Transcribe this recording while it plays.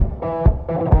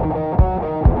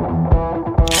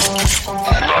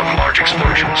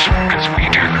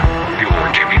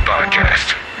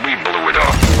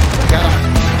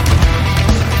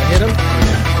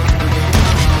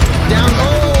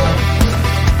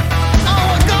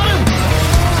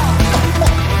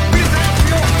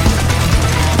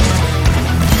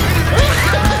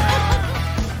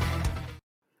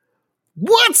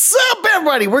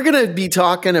everybody, we're going to be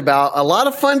talking about a lot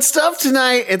of fun stuff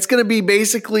tonight. It's going to be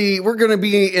basically, we're going to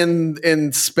be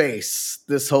in space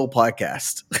this whole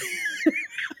podcast.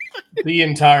 The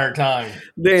entire time.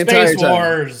 The entire Space time.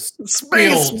 Wars.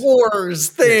 Space Field. Wars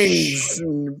things.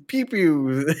 And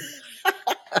pew-pew.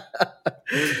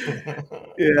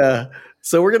 Yeah.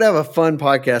 So we're going to have a fun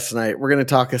podcast tonight. We're going to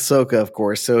talk Ahsoka, of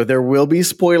course. So there will be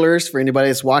spoilers for anybody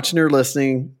that's watching or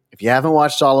listening. If you haven't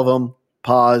watched all of them,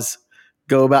 pause,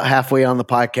 go about halfway on the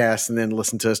podcast, and then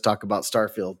listen to us talk about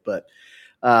Starfield. But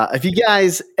if you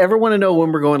guys ever want to know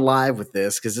when we're going live with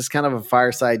this, because it's kind of a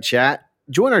fireside chat,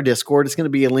 join our Discord. It's going to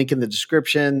be a link in the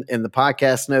description and the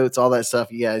podcast notes, all that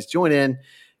stuff. You guys join in.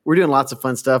 We're doing lots of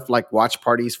fun stuff like watch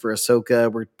parties for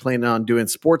Ahsoka. We're planning on doing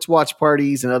sports watch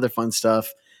parties and other fun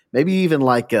stuff. Maybe even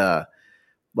like I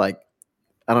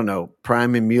don't know,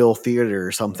 Prime and Mule Theater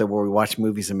or something where we watch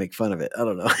movies and make fun of it. I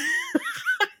don't know.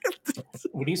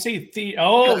 When you say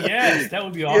oh yes, that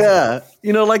would be awesome. Yeah,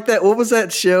 you know, like that. What was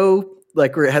that show?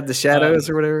 Like where it had the shadows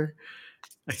or whatever.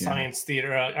 Science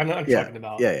theater. I'm talking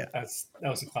about. Yeah. That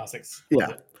was the classics. Yeah,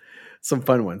 some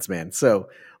fun ones, man. So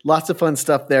lots of fun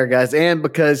stuff there, guys. And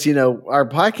because our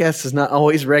podcast is not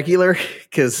always regular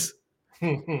because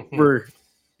we're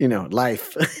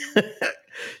life.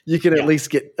 You can at least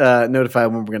get notified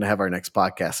when we're going to have our next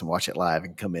podcast and watch it live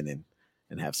and come in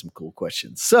and have some cool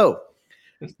questions. So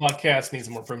this podcast needs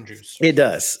more prune juice. It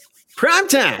does. Prime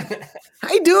time.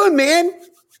 How you doing, man?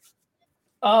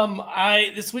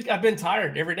 This week I've been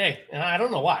tired every day, and I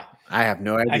don't know why. I have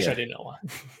no idea. Actually, I didn't know why.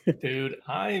 Dude,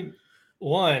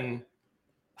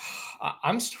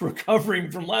 I'm still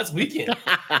recovering from last weekend.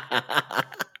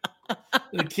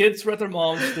 The kids were at their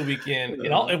mom's for the weekend.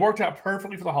 It worked out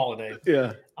perfectly for the holiday.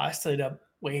 Yeah. I stayed up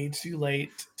way too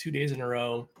late 2 days in a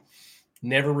row.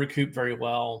 Never recouped very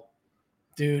well.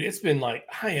 Dude, it's been like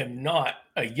I am not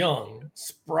a young,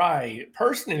 spry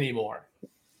person anymore.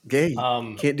 Gay.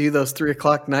 Can't do those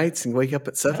 3:00 nights and wake up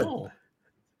at 7. No.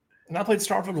 And I played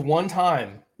Starfield one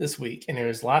time this week, and it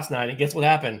was last night. And guess what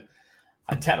happened?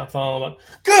 I tapped my phone. I'm like,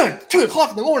 good, 2:00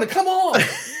 in the morning. Come on.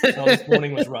 So this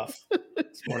morning was rough.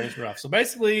 So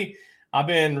basically, I've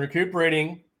been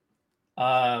recuperating,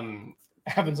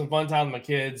 having some fun time with my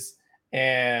kids,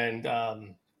 and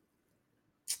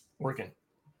working.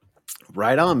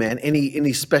 Right on, man.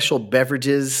 Any special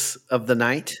beverages of the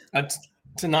night?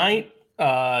 Tonight,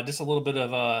 just a little bit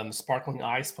of sparkling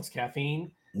ice plus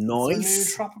caffeine. Nice. It's a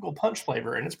new tropical punch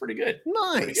flavor, and it's pretty good.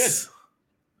 Nice. Pretty good.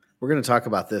 We're going to talk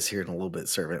about this here in a little bit,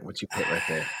 Servant, what you put right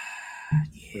there.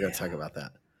 Yeah. We're going to talk about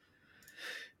that.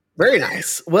 Very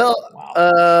nice. Well,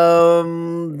 wow.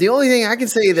 The only thing I can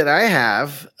say that I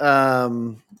have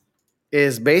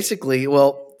is basically,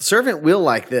 Servant will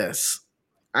like this.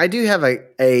 I do have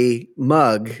a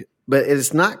mug, but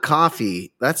it's not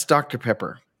coffee. That's Dr.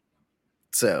 Pepper.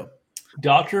 So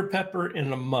Dr. Pepper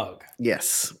in a mug.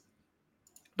 Yes.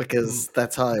 Because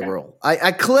that's how I roll.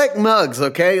 I collect mugs,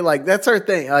 okay? Like that's our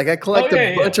thing. Like I collect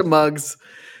a bunch of mugs,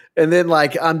 and then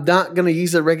like I'm not gonna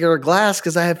use a regular glass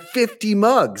because I have 50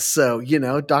 mugs. So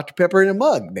Dr. Pepper in a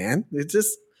mug, man. It's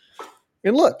just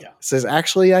and look, it says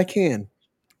actually I can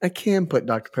put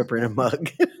Dr. Pepper in a mug.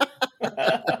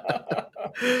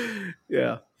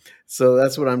 Yeah. So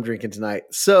that's what I'm drinking tonight.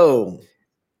 So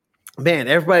man,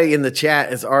 everybody in the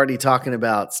chat is already talking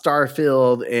about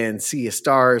Starfield and Sea of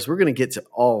Stars. We're going to get to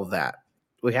all of that.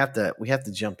 We have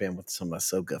to jump in with some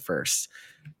Ahsoka first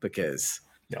because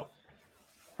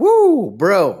woo,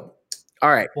 bro. All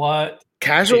right. What?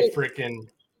 Casual freaking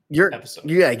episode.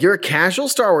 Yeah, you're a casual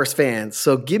Star Wars fan.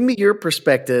 So give me your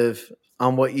perspective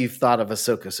on what you've thought of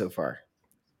Ahsoka so far.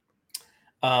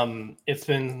 It's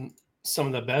been some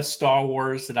of the best Star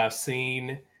Wars that I've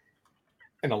seen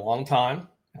in a long time.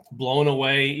 Blown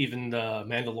away, even the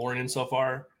Mandalorian so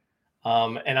far.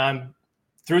 And I'm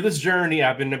through this journey,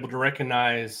 I've been able to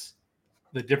recognize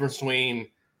the difference between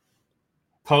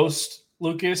post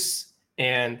Lucas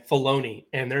and Filoni.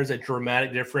 And there's a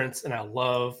dramatic difference. And I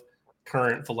love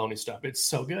current Filoni stuff. It's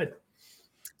so good.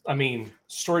 I mean,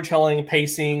 storytelling,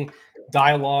 pacing,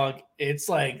 dialogue. It's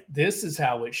like, this is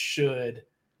how it should.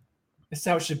 It's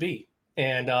how it should be.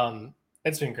 And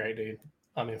it's been great, dude.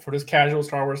 I mean, for this casual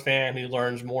Star Wars fan who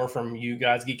learns more from you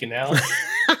guys geeking out,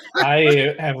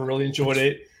 I have really enjoyed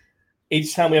it.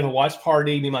 Each time we have a watch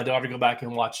party, me and my daughter go back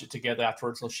and watch it together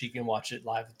afterwards so she can watch it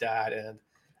live with Dad. And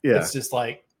it's just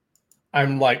like,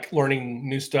 I'm like learning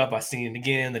new stuff. I see it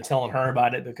again, then telling her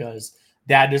about it because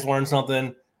Dad just learned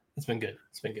something. It's been good.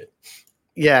 It's been good.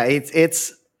 Yeah,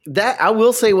 it's that. I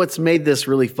will say what's made this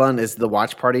really fun is the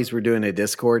watch parties we're doing at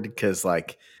Discord because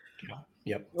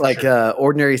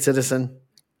Ordinary Citizen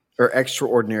or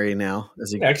Extraordinary now.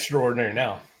 Extraordinary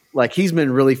now. like he's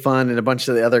been really fun, and a bunch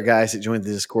of the other guys that joined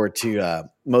the Discord to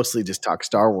mostly just talk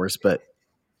Star Wars. But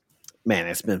man,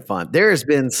 it's been fun. There has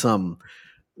been some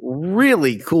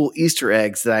really cool Easter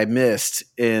eggs that I missed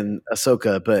in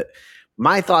Ahsoka. But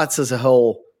my thoughts as a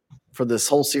whole for this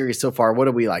whole series so far, what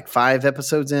are we like 5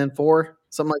 episodes in? 4?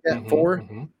 Something like that? 4?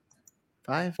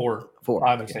 5? 4. 4.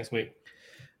 5 okay. next week.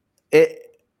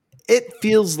 It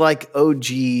feels like OG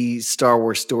Star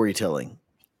Wars storytelling.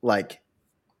 Like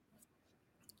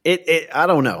it I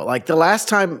don't know. Like the last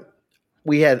time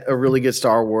we had a really good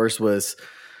Star Wars was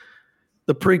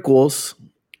the prequels,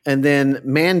 and then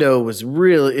Mando is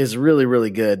really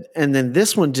good, and then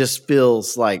this one just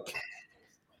feels like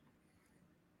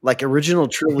original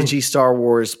trilogy Star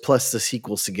Wars plus the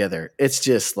sequels together. It's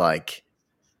just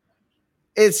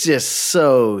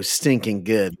so stinking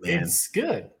good, man. It's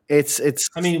good. It's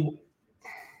I mean,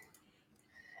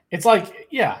 it's like,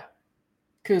 yeah,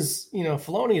 because,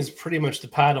 Filoni is pretty much the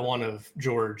Padawan of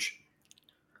George,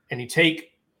 and you take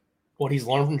what he's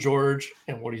learned from George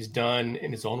and what he's done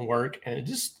in his own work, and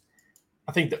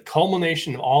I think the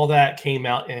culmination of all that came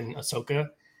out in Ahsoka.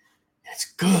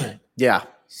 It's good. Yeah.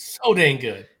 So dang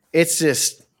good. It's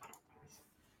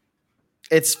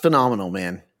phenomenal,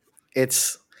 man.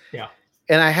 Yeah.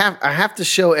 And I have to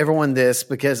show everyone this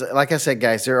because, like I said,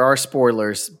 guys, there are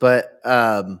spoilers, but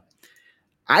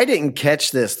I didn't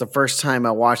catch this the first time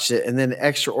I watched it, and then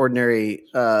Extraordinary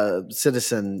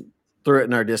Citizen threw it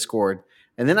in our Discord,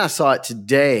 and then I saw it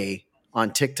today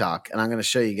on TikTok, and I'm going to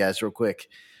show you guys real quick.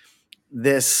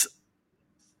 This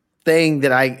thing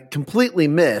that I completely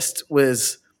missed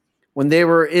was when they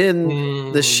were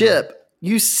in the ship.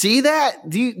 You see that?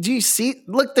 Do you see?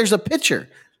 Look, there's a picture.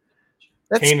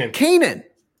 That's Kanan.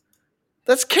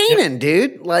 That's Kanan,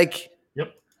 dude. Like,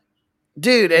 yep,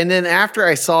 dude. And then after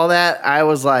I saw that, I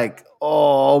was like, oh,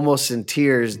 almost in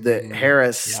tears that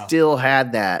Hera still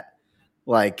had that,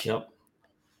 like,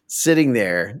 sitting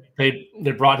there. They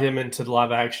brought him into the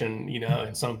live action,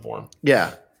 in some form.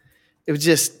 Yeah. It was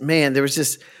just, man,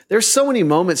 there's so many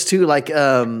moments too. Like,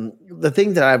 the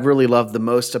thing that I really loved the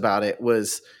most about it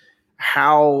was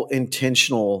how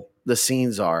intentional the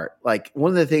scenes are. Like,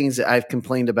 one of the things that I've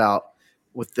complained about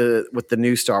with the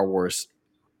new Star Wars,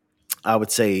 I would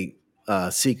say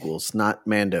sequels, not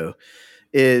Mando,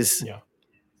 is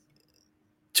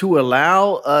to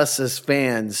allow us as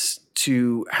fans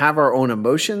to have our own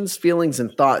emotions, feelings,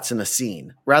 and thoughts in a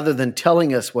scene rather than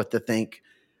telling us what to think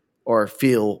or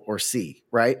feel or see,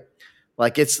 right?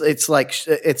 Like it's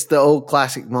the old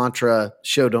classic mantra,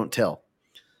 show don't tell.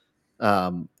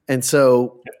 And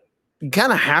so you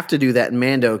kind of have to do that in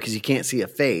Mando because you can't see a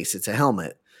face. It's a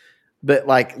helmet. But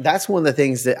like that's one of the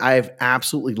things that I've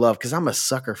absolutely loved because I'm a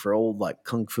sucker for old like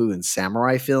kung fu and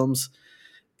samurai films.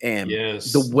 And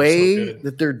the way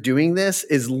that they're doing this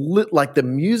is like the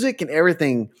music and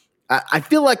everything. I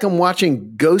feel like I'm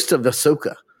watching Ghost of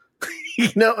Ahsoka,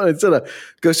 instead of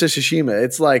Ghost of Tsushima.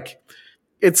 It's like,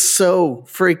 it's so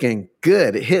freaking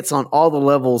good. It hits on all the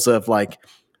levels of like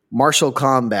martial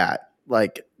combat,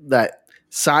 like that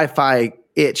sci-fi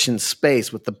itch in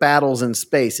space with the battles in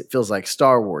space. It feels like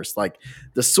Star Wars, like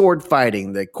the sword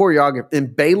fighting, the choreography,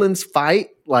 and Balin's fight.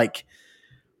 Like,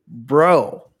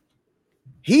 bro,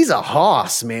 he's a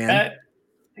hoss, man.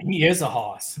 He is a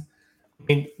hoss. I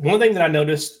mean, one thing that I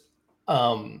noticed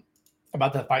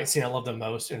about that fight scene I love the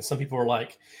most, and some people were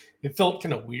like, it felt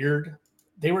kind of weird.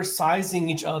 They were sizing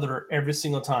each other every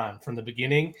single time from the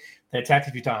beginning. They attacked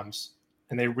a few times,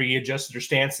 and they readjusted their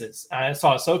stances. I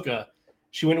saw Ahsoka.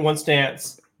 She went in one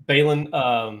stance. Balin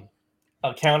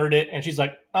countered it, and she's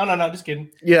like, "Oh no, just kidding."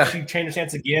 Yeah. She changed her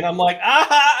stance again. I'm like,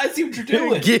 I see what you're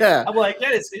doing. Yeah. I'm like,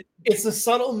 it's the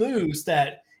subtle moves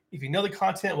that if you know the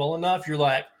content well enough, you're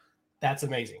like, that's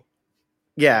amazing.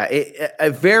 Yeah,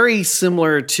 very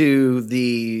similar to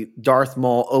the Darth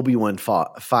Maul Obi-Wan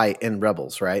fight in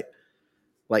Rebels, right?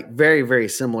 Like very, very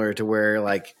similar to where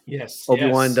like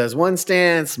Obi-Wan does one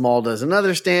stance, Maul does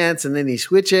another stance, and then he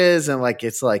switches, and like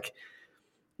it's like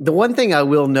the one thing I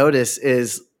will notice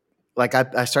is like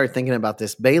I started thinking about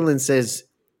this. Balin says,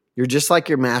 "You're just like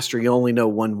your master. You only know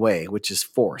one way, which is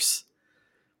Force,"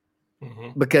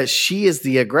 because she is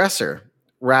the aggressor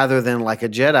rather than like a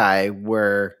Jedi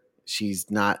where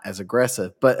she's not as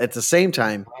aggressive. But at the same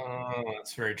time,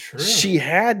 that's very true. She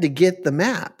had to get the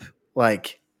map,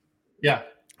 like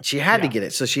she had to get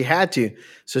it. So she had to.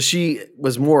 So she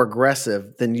was more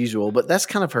aggressive than usual, but that's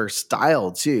kind of her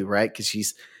style too, right? Because she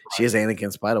is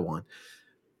Anakin's Padawan.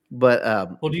 But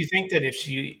well, do you think that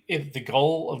if the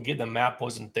goal of getting the map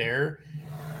wasn't there,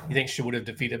 you think she would have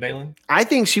defeated Balin? I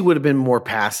think she would have been more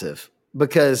passive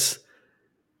because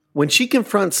when she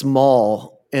confronts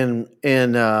Maul in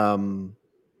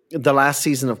the last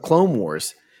season of Clone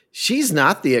Wars, she's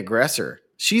not the aggressor.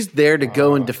 She's there to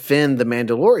go and defend the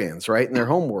Mandalorians, right, in their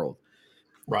homeworld.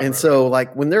 Right. And so,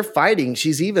 like, when they're fighting,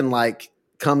 she's even like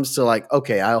comes to like,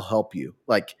 okay, I'll help you.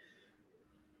 Like,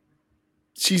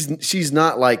 she's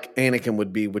not like Anakin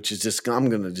would be, which is just I'm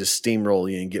going to just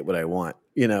steamroll you and get what I want,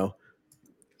 you know.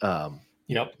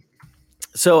 Yep.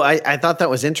 So I thought that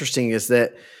was interesting. Is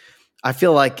that I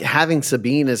feel like having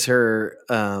Sabine as her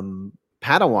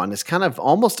Padawan is kind of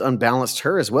almost unbalanced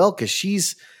her as well, because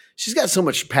she's got so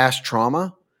much past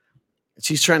trauma.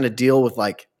 She's trying to deal with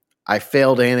like, I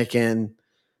failed Anakin.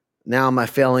 Now am I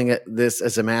failing at this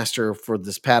as a master for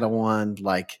this Padawan?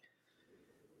 Like,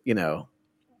 you know,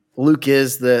 Luke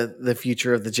is the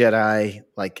future of the Jedi.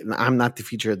 Like, I'm not the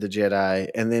future of the Jedi.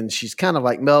 And then she's kind of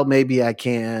like, well, maybe I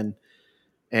can.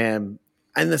 And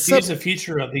He is the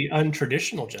future of the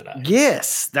untraditional Jedi.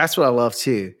 Yes, that's what I love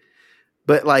too.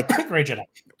 But like, Great Jedi.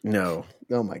 No.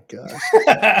 Oh my gosh.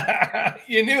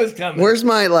 You knew it was coming. Where's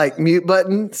my like mute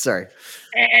button? Sorry.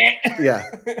 Yeah.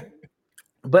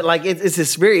 But like it's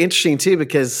just very interesting too,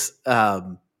 because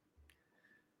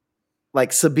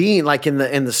like Sabine, like in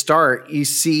the start, you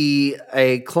see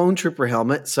a clone trooper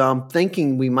helmet. So I'm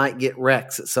thinking we might get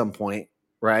Rex at some point,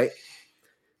 right?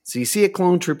 So you see a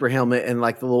clone trooper helmet and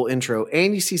like the little intro,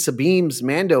 and you see Sabine's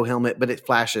Mando helmet, but it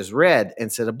flashes red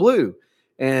instead of blue.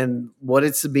 And what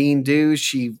did Sabine do?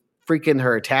 She freaking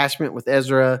her attachment with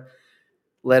Ezra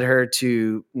led her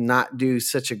to not do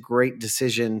such a great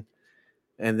decision.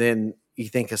 And then you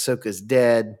think Ahsoka's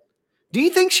dead. Do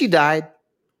you think she died?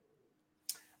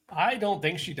 I don't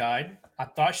think she died. I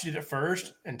thought she did it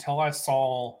first until I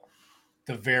saw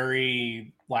the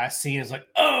very last scene. It's like,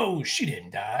 oh, she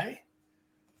didn't die.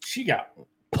 She got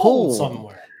pulled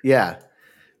somewhere. Yeah.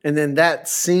 And then that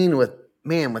scene with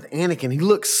Anakin, he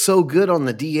looks so good on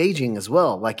the de-aging as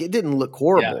well. Like, it didn't look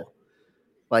horrible. Yeah.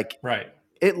 Like, right.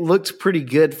 It looked pretty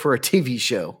good for a TV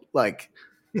show. Like,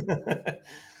 if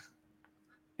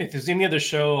there's any other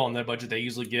show on the budget they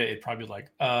usually get, it'd probably be like,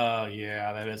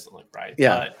 yeah, that doesn't look right.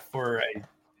 Yeah. But for a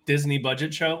Disney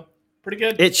budget show, pretty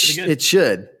good. It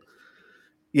should.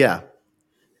 Yeah.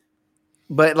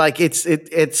 But like it's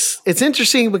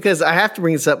interesting because I have to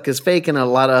bring this up because Fake and a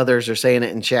lot of others are saying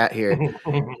it in chat here.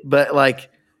 But like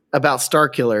about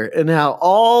Starkiller and how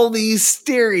all these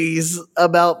theories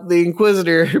about the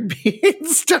Inquisitor being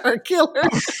Starkiller.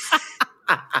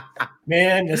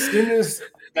 Man, as soon as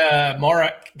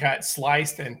Mara got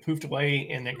sliced and poofed away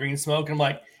in that green smoke, I'm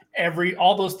like,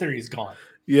 all those theories gone.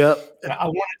 Yep. And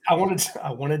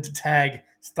I wanted to tag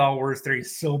Star Wars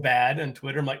theories so bad on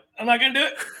Twitter. I'm like, I'm not gonna do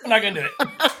it. I'm not gonna do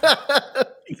it.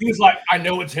 He was like, I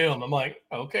know it's him. I'm like,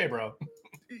 okay, bro.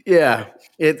 Yeah,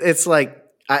 it's like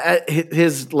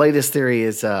his latest theory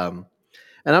is, and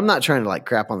I'm not trying to like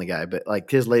crap on the guy, but like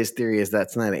his latest theory is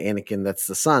that's not Anakin, that's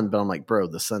the son. But I'm like, bro,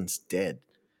 the son's dead.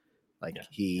 Like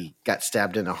he got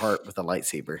stabbed in the heart with a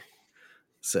lightsaber.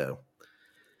 So,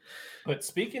 but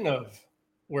speaking of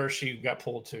where she got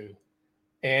pulled to,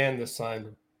 and the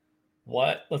son.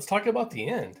 Let's talk about the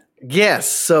end. Yes.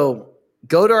 So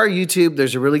go to our YouTube.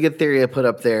 There's a really good theory I put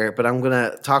up there, but I'm going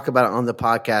to talk about it on the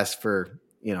podcast for,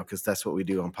 because that's what we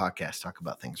do on podcasts, talk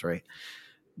about things, right?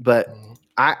 But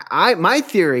my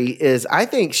theory is I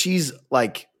think she's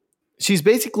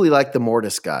basically like the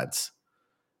Mortis gods,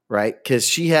 right? Because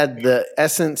she had the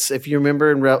essence, if you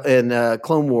remember in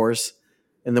Clone Wars,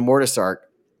 in the Mortis arc,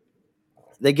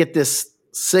 they get this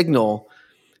signal,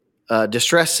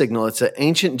 distress signal. It's an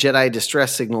ancient Jedi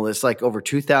distress signal that's like over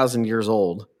 2,000 years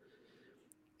old.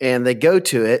 And they go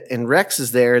to it, and Rex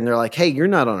is there, and they're like, hey, you're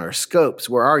not on our scopes.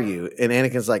 Where are you? And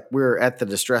Anakin's like, we're at the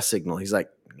distress signal. He's like,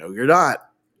 no, you're not.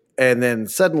 And then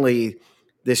suddenly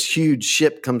this huge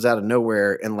ship comes out of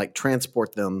nowhere and like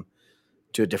transport them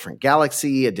to a different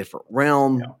galaxy, a different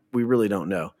realm. Yeah. We really don't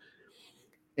know.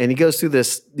 And he goes through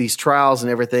these trials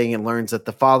and everything and learns that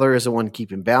the father is the one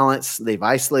keeping balance. They've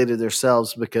isolated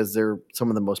themselves because they're some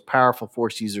of the most powerful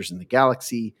force users in the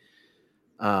galaxy.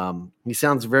 He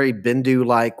sounds very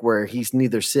Bendu-like, where he's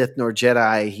neither Sith nor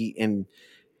Jedi.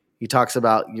 He talks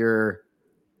about your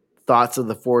thoughts of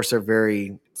the force are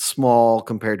very small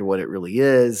compared to what it really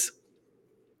is.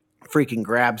 Freaking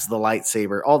grabs the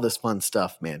lightsaber, all this fun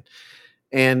stuff, man.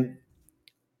 And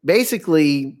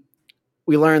basically,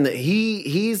 we learn that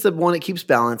he's the one that keeps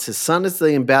balance. His son is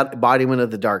the embodiment of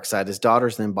the dark side. His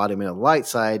daughter's the embodiment of the light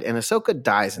side. And Ahsoka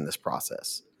dies in this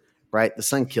process, right? The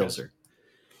son kills her.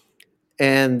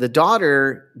 And the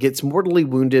daughter gets mortally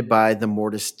wounded by the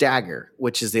Mortis dagger,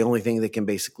 which is the only thing that can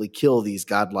basically kill these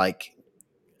godlike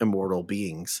immortal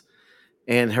beings.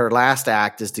 And her last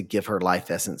act is to give her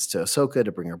life essence to Ahsoka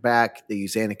to bring her back. They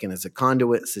use Anakin as a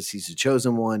conduit since he's the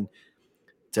chosen one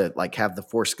to like have the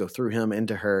Force go through him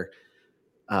into her.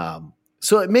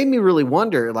 So it made me really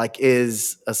wonder, like,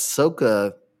 is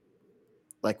Ahsoka,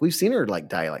 like we've seen her like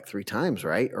die like 3 times,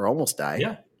 right? Or almost die.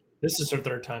 Yeah. This is her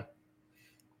third time.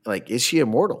 Like, is she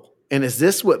immortal? And is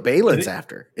this what Balin's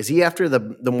after? Is he after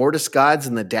the Mortis gods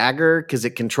and the dagger because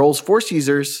it controls Force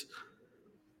users?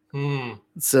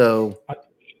 So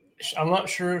I'm not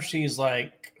sure if she's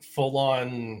like full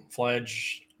on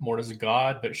fledged Mortis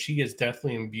god, but she is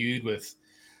definitely imbued with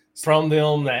from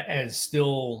them that is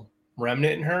still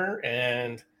remnant in her,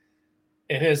 and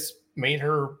it has made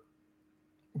her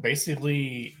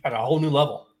basically at a whole new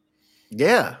level.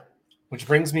 Yeah. Which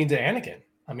brings me to Anakin.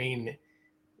 I mean,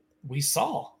 we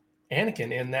saw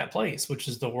Anakin in that place, which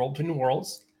is the world between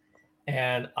worlds.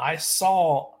 And I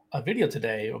saw a video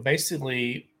today of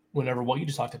basically whenever what you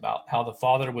just talked about, how the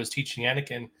father was teaching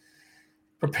Anakin,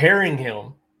 preparing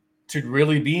him to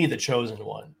really be the chosen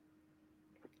one,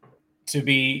 to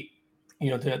be,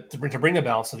 to bring the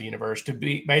balance of the universe, to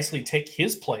be basically take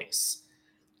his place.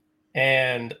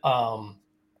 And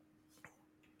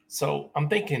so I'm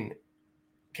thinking,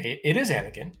 okay, it is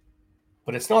Anakin,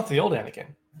 but it's not the old Anakin.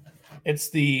 It's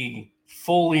the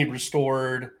fully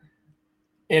restored,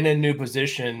 in a new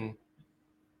position.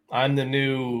 I'm the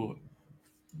new,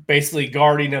 basically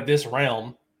guardian of this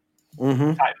realm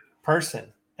type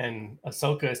person. And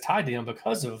Ahsoka is tied to him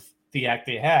because of the act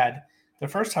they had the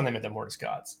first time they met the Mortis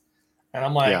gods. And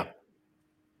I'm like,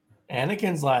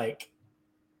 Anakin's like,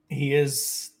 he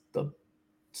is the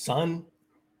son,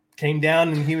 came down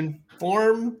in human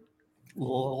form.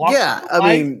 I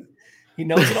mean, he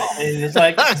knows it all. And it's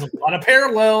like, there's a lot of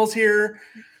parallels here.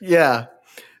 Yeah.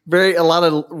 A lot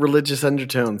of religious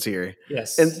undertones here.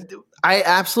 Yes. And I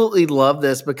absolutely love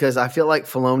this because I feel like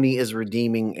Filoni is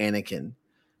redeeming Anakin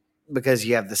because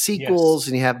you have the sequels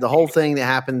and you have the whole thing that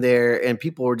happened there. And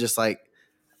people were just like,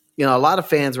 a lot of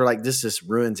fans were like, this just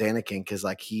ruins Anakin because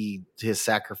like his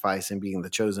sacrifice and being the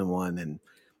chosen one. And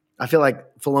I feel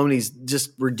like Filoni's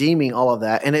just redeeming all of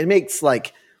that. And it makes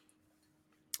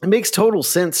total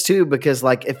sense too, because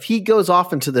like if he goes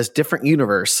off into this different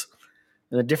universe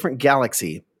in a different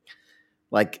galaxy,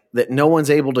 like that no one's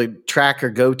able to track or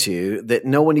go to, that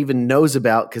no one even knows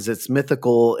about because it's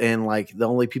mythical, and like the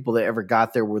only people that ever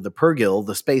got there were the Purgil,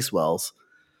 the space wells.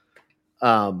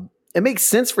 It makes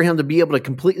sense for him to be able to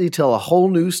completely tell a whole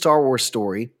new Star Wars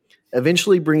story,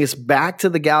 eventually bring us back to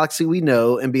the galaxy we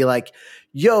know, and be like,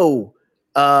 "Yo,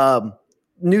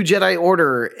 New Jedi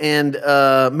Order and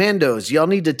Mandos, y'all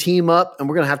need to team up, and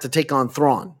we're gonna have to take on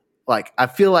Thrawn." Like, I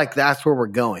feel like that's where we're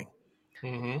going,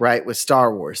 right, with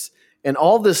Star Wars. And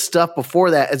all this stuff before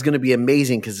that is going to be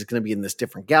amazing because it's going to be in this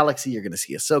different galaxy. You're going to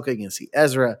see Ahsoka, you're going to see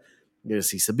Ezra, you're going to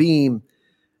see Sabine.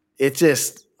 It's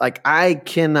just like, I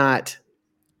cannot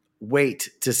wait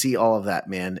to see all of that,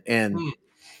 man. And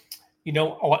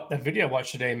the video I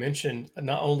watched today mentioned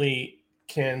not only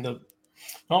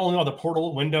are the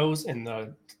portal windows in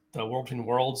the world between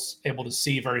worlds able to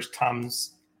see various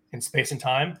times in space and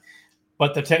time,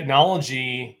 but the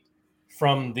technology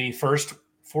from the first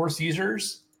Force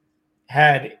users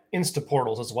had insta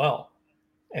portals as well.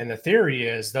 And the theory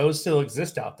is those still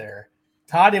exist out there.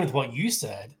 Tied in with what you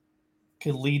said,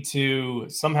 could lead to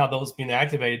somehow those being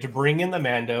activated to bring in the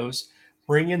Mandos,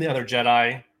 bring in the other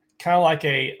Jedi, kind of like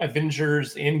a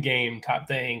Avengers Endgame type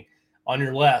thing. On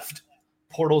your left,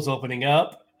 portals opening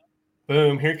up.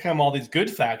 Boom, here come all these good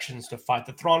factions to fight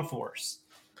the Thrawn Force.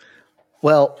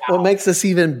 Well, what makes this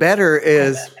even better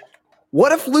is,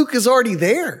 what if Luke is already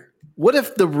there? What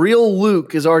if the real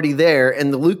Luke is already there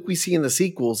and the Luke we see in the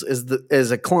sequels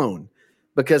is a clone?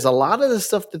 Because a lot of the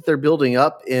stuff that they're building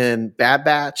up in Bad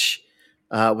Batch,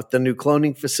 with the new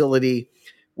cloning facility,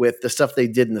 with the stuff they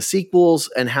did in the sequels,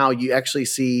 and how you actually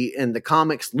see in the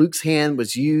comics, Luke's hand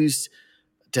was used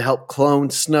to help clone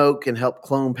Snoke and help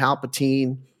clone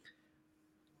Palpatine.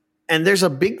 And there's a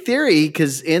big theory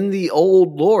because in the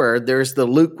old lore, there's the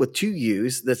Luke with 2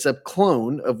 U's that's a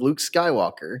clone of Luke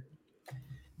Skywalker.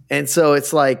 And so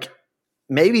it's like,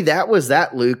 maybe that was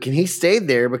that Luke, and he stayed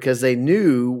there because they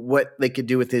knew what they could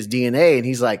do with his DNA. And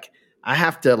he's like, I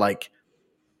have to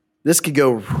this could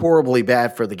go horribly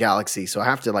bad for the galaxy. So I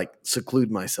have to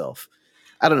seclude myself.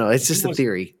 I don't know. It's just a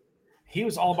theory. He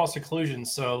was all about seclusion.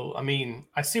 So, I mean,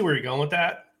 I see where you're going with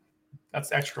that.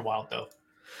 That's extra wild though.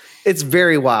 It's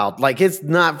very wild. It's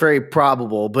not very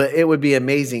probable, but it would be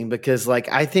amazing because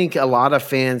I think a lot of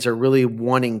fans are really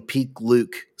wanting peak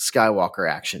Luke Skywalker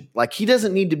action. He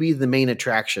doesn't need to be the main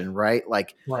attraction, right?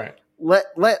 Right. Let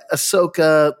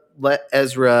Ahsoka, let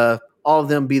Ezra, all of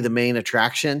them be the main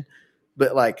attraction.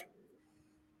 but like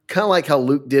kind of like how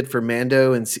Luke did for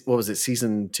Mando in what was it,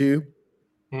 season 2?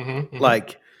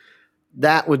 Like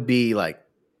that would be like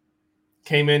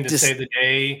came in to save the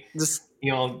day. Just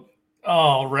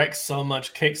wreck so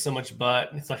much, kick so much butt.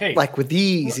 It's like, hey, like with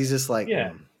these, he's just like,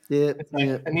 yeah.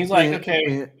 And he's like,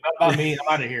 okay, not about me.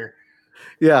 I'm out of here.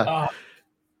 Yeah.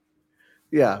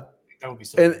 Yeah. That would be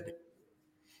so good.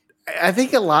 I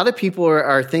think a lot of people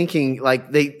are thinking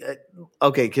like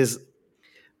because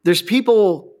there's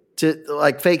people to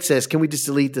like Fake says, can we just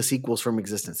delete the sequels from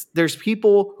existence? There's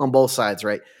people on both sides,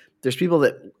 right? There's people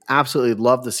that absolutely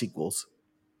love the sequels.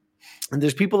 And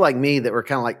there's people like me that were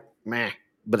kind of like, meh,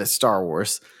 but it's Star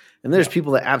Wars. And there's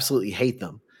people that absolutely hate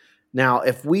them. Now,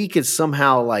 if we could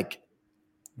somehow like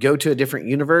go to a different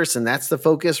universe and that's the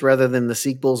focus rather than the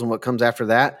sequels and what comes after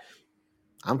that,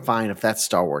 I'm fine if that's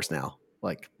Star Wars now.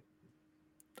 Like,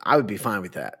 I would be fine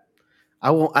with that.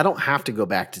 I don't have to go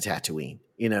back to Tatooine,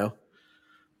 you know?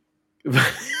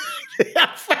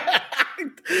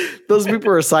 Those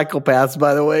people are psychopaths,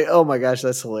 by the way. Oh my gosh,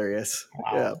 that's hilarious.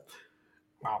 Wow. Yeah.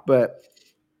 Wow. But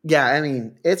yeah, I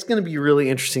mean, it's going to be really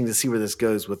interesting to see where this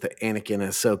goes with the Anakin,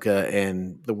 Ahsoka,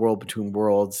 and the World Between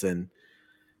Worlds. And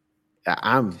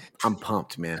I'm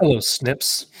pumped, man. Hello,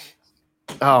 Snips.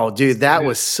 Oh, dude, that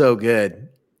was so good.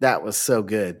 That was so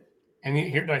good. And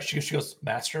here, like, she goes,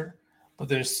 Master. But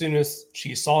then as soon as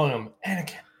she saw him,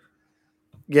 Anakin.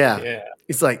 Yeah.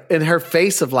 It's like in her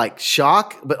face of like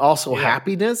shock, but also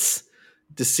happiness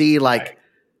to see like,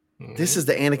 this is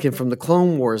the Anakin from the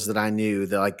Clone Wars that I knew,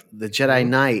 the Jedi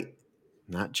Knight,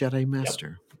 not Jedi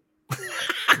Master.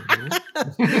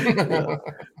 Yep.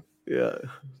 Yeah.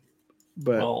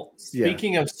 But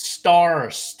speaking of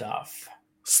star stuff.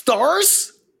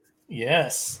 Stars?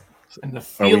 Yes. And the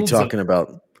fields. Are we talking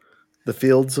about the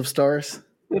fields of stars?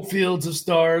 The fields of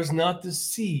stars, not the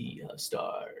sea of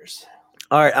stars.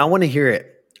 All right, I want to hear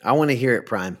it.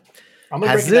 Prime. I'm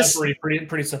going to break it down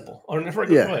pretty simple. Go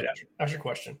ahead, ask your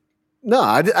question. No,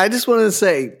 I just wanted to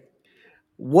say,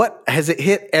 what has it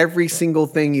hit every single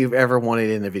thing you've ever wanted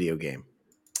in a video game?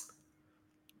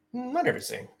 Not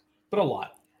everything, but a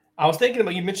lot. I was thinking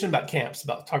about, you mentioned about camps,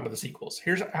 about talking about the sequels.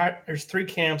 There's 3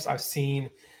 camps I've seen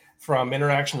from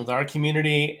interaction with our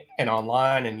community and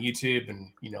online and YouTube,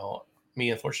 and me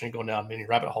unfortunately going down many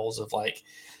rabbit holes of like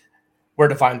where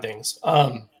to find things.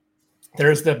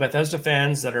 There's the Bethesda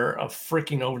fans that are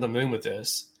freaking over the moon with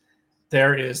this.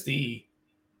 There is the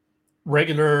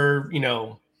regular,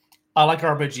 I like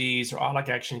RPGs or I like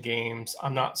action games.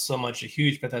 I'm not so much a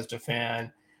huge Bethesda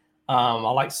fan.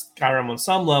 I like Skyrim on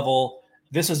some level.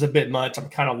 This is a bit much. I'm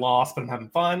kind of lost, but I'm having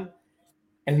fun.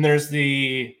 And there's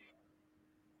those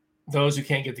who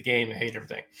can't get the game and hate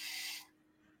everything.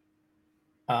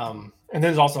 And then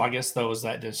there's also, I guess, those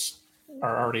that just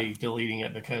are already deleting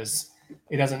it because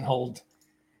it doesn't hold.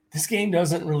 This game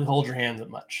doesn't really hold your hand that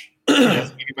much. It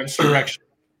doesn't give you much direction.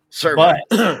 Sure, but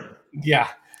yeah.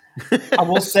 I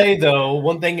will say, though,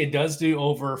 one thing it does do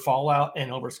over Fallout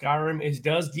and over Skyrim is it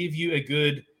does give you a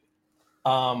good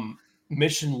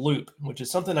mission loop, which is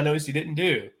something I noticed you didn't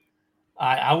do.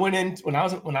 I went in when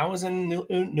I was in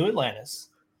New Atlantis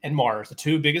and Mars, the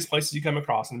 2 biggest places you come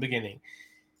across in the beginning.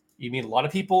 You meet a lot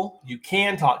of people you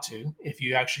can talk to if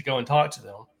you actually go and talk to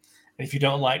them. And if you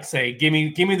don't say, give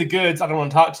me the goods, I don't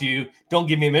want to talk to you, don't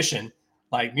give me a mission,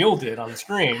 like Mule did on the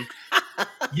screen.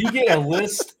 You get a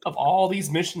list of all these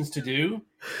missions to do,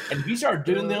 and if you start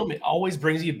doing them, it always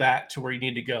brings you back to where you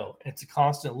need to go. And it's a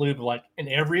constant loop of and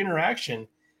every interaction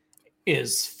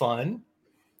is fun.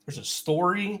 There's a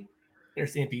story,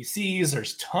 there's NPCs,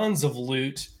 there's tons of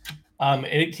loot, and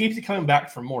it keeps you coming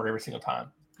back for more every single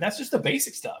time. And that's just the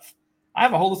basic stuff. I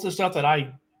have a whole list of stuff that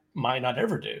I might not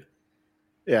ever do.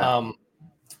 Yeah.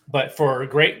 But for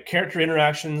great character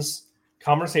interactions,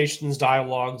 conversations,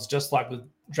 dialogues, just like with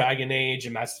Dragon Age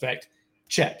and Mass Effect,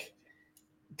 check.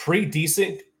 Pretty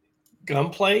decent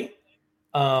gunplay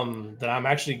that I'm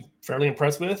actually fairly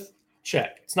impressed with,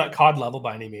 check. It's not COD level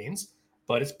by any means,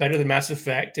 but it's better than Mass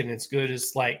Effect, and it's good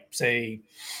as say,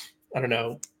 I don't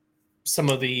know, some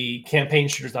of the campaign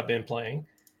shooters I've been playing.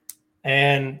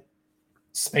 And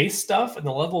space stuff and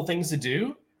the level of things to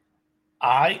do,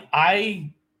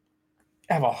 I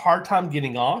have a hard time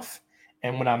getting off.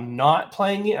 And when I'm not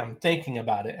playing it, I'm thinking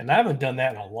about it. And I haven't done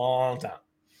that in a long time.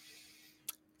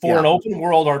 For an open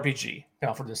world RPG.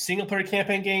 Now, for the single player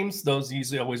campaign games, those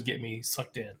usually always get me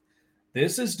sucked in.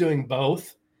 This is doing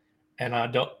both, and I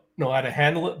don't know how to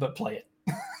handle it, but play it.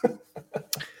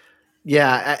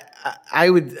 Yeah, I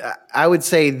would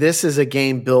say this is a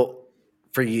game built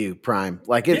for you, Prime.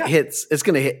 It's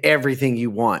going to hit everything you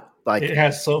want. It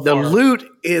has so the far. loot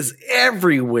is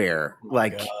everywhere.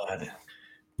 God.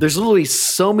 there's literally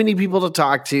so many people to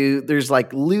talk to. There's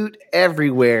like loot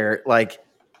everywhere. Like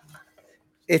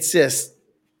it's just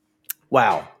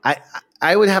wow.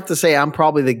 I would have to say I'm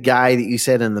probably the guy that you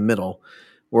said in the middle,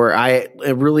 where I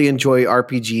really enjoy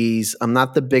RPGs. I'm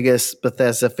not the biggest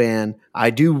Bethesda fan.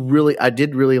 I did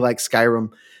really like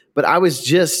Skyrim, but I was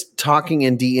just talking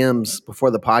in DMs before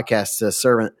the podcast to a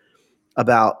servant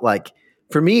about like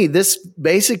for me, this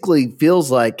basically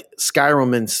feels like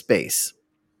Skyrim in space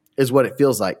is what it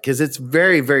feels like because it's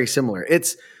very, very similar.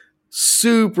 It's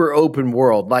super open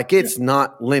world, like it's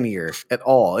not linear at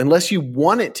all, unless you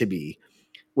want it to be,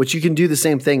 which you can do the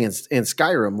same thing in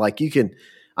Skyrim. Like you can,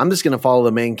 I'm just going to follow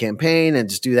the main campaign and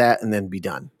just do that and then be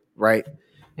done. Right.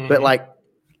 Mm-hmm. But like,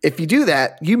 if you do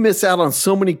that, you miss out on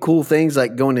so many cool things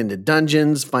like going into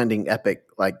dungeons, finding epic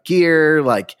like gear,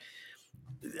 like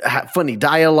funny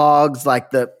dialogues, like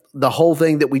the whole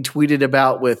thing that we tweeted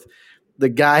about with the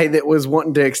guy that was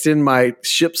wanting to extend my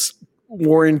ship's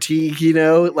warranty, you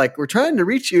know, like we're trying to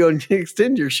reach you and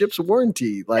extend your ship's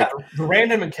warranty. Like the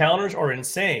random encounters are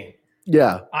insane.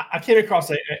 Yeah. I came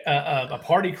across a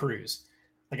party cruise.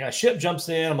 Like a ship jumps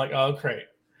in. I'm like, oh, great.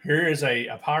 Here is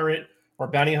a pirate or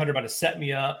bounty hunter about to set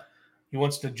me up. He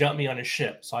wants to jump me on his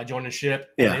ship. So I join the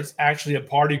ship. And it's actually a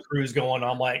party cruise going on.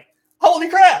 I'm like, holy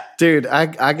crap. Dude, I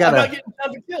got I'm not getting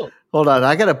time to kill. Hold on.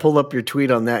 I got to pull up your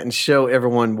tweet on that and show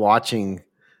everyone watching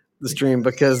the stream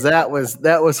because that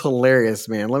was hilarious,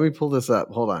 man. Let me pull this up.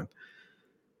 Hold on.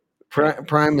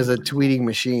 Prime is a tweeting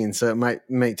machine, so it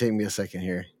might take me a second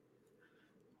here.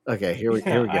 Okay, here we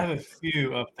go. I have a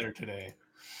few up there today.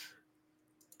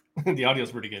 The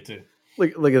audio's pretty good too.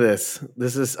 Look at this.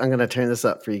 I'm going to turn this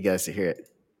up for you guys to hear it.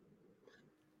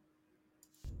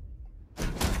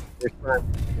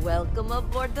 Welcome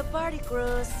aboard the party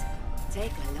cruise.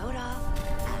 Take a load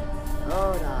off and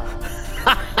load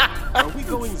off. Are we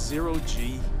going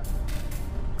 0G?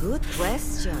 Good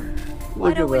question.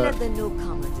 Why don't we let the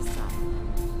newcomer decide?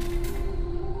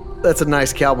 That's a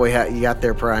nice cowboy hat you got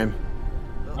there, Prime.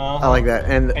 I like that.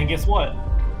 And guess what?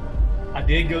 We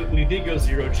did go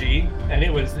 0G, and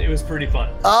it was pretty fun.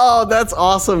 Oh, that's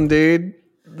awesome, dude.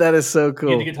 That is so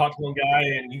cool. You get to talk to one guy,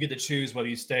 and you get to choose whether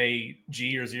you stay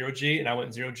G or 0G, and I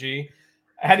went 0G.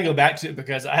 I had to go back to it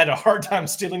because I had a hard time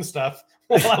stealing stuff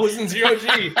while I was in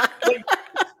 0G. Like,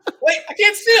 wait, I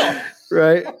can't steal.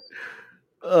 Right.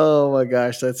 Oh my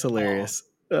gosh, that's hilarious.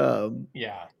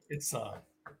 Yeah, it's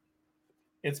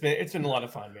been a lot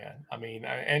of fun, man. I mean,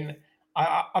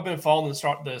 I've been following the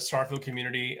Starfield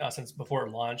community since before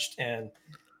it launched, and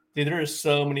dude, there are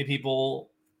so many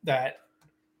people that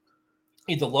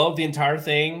either love the entire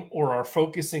thing or are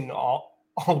focusing on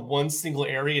one single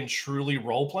area and truly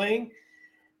role playing.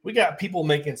 We got people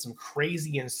making some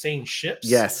crazy, insane ships.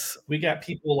 Yes. We got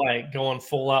people like going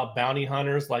full out bounty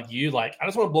hunters like you. Like, I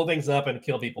just want to blow things up and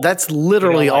kill people. That's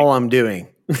literally all I'm doing.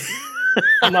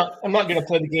 I'm not going to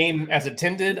play the game as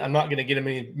intended. I'm not going to get as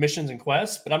many missions and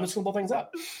quests, but I'm just going to blow things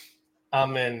up.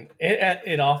 And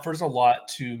it offers a lot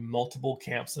to multiple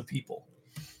camps of people.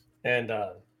 And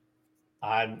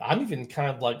I'm even kind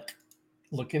of like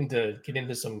looking to get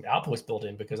into some outpost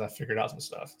building because I figured out some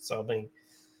stuff. So I mean,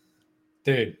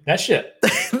 dude, that ship.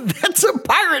 That's a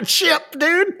pirate ship,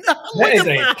 dude. That is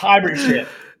a pirate ship.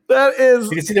 That is.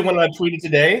 You can see the one I tweeted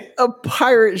today. A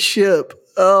pirate ship.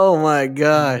 Oh my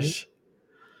gosh.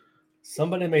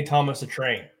 Somebody made Thomas a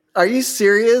train. Are you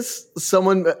serious?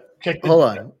 Someone.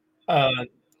 Hold on.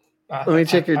 Let me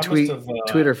check your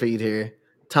Twitter feed here.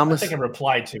 Thomas. I think I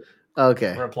replied to it.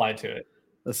 Okay. I replied to it.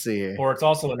 Let's see here. Or it's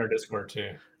also in our Discord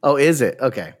too. Oh, is it?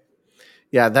 Okay.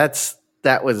 Yeah,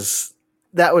 that was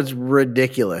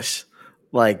ridiculous.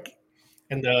 Like,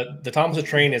 and the Thomas the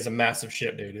Train is a massive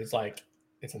ship, dude. It's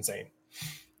insane.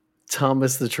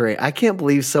 Thomas the Train. I can't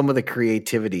believe some of the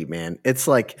creativity, man. It's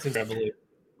like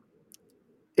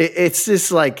it's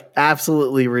just like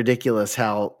absolutely ridiculous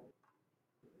how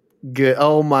good.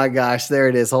 Oh my gosh, there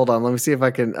it is. Hold on, let me see if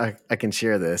I can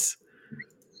share this.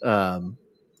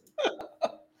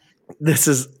 This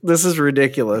is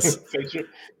ridiculous. Face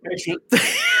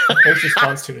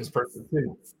response to his person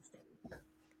too.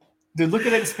 Dude, look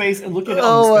at it in space and look at it.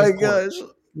 Oh my gosh!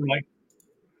 Like,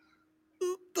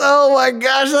 oh my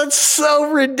gosh, that's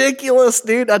so ridiculous,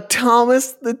 dude! A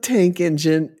Thomas the Tank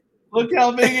Engine. Look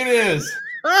how big it is.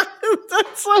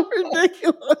 That's so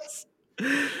ridiculous.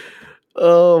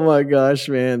 Oh my gosh,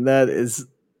 man, that is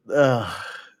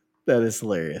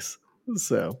hilarious.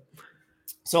 So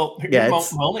yeah, my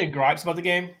only gripes about the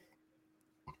game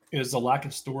is the lack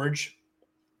of storage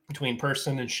between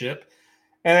person and ship,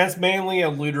 and that's mainly a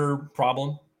looter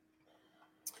problem.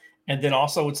 And then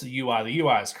also it's the UI. The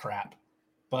UI is crap,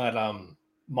 but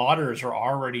modders are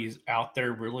already out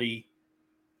there really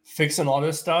fixing all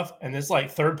this stuff, and it's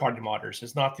like third-party modders.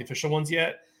 It's not the official ones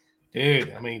yet,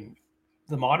 dude. I mean,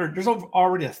 the modder. There's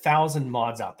already 1,000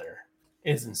 mods out there.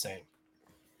 It's insane.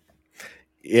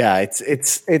 Yeah,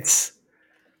 it's.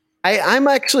 I'm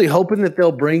actually hoping that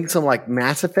they'll bring some like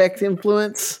Mass Effect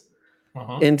influence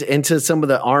into some of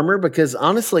the armor, because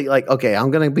honestly, like, okay,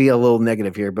 I'm going to be a little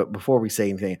negative here, but before we say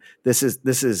anything, this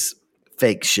is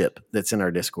fake ship that's in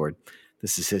our Discord.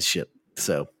 This is his ship,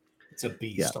 so it's a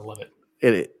beast. Yeah. I love it.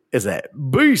 It is that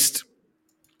beast.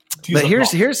 But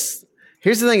here's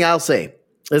the thing I'll say.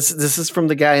 This is from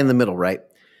the guy in the middle, right?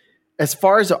 As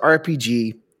far as the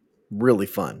RPG, really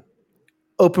fun.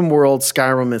 Open world,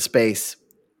 Skyrim in space,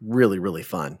 really, really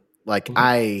fun. Like,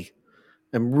 I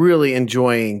am really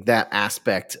enjoying that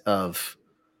aspect of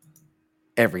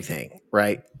everything,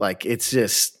 right? Like, it's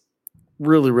just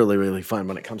really, really, really fun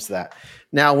when it comes to that.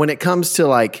 Now, when it comes to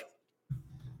like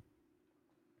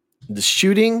the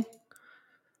shooting,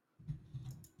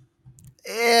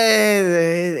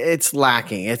 it's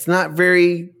lacking. It's not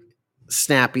very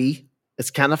snappy.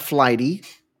 It's kind of flighty.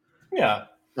 Yeah.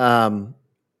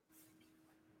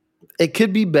 It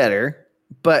could be better,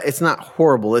 but it's not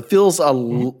horrible. It feels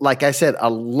like I said, a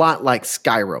lot like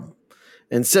Skyrim.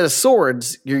 Instead of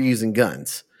swords, you're using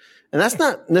guns, and that's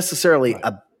not necessarily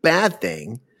a bad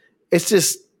thing. It's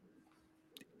just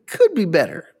could be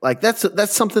better. Like that's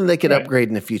something they could upgrade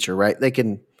in the future, right? They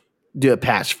can do a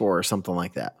patch for or something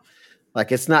like that.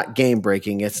 Like, it's not game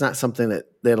breaking. It's not something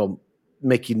that'll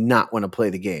make you not want to play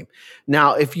the game.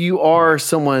 Now, if you are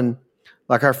someone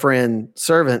like our friend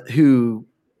Servant who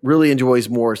really enjoys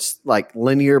more like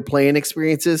linear playing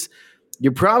experiences,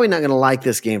 you're probably not going to like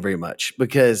this game very much,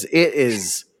 because it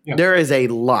is there is a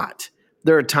lot.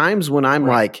 There are times when I'm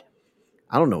like,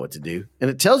 I don't know what to do, and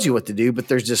it tells you what to do, but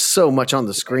there's just so much on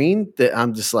the screen that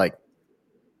I'm just like,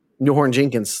 Newhorn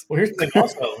Jenkins. Well, here's the thing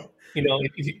also,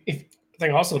 if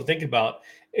thing also to think about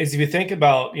is, if you think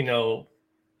about,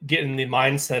 getting the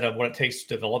mindset of what it takes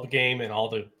to develop a game and all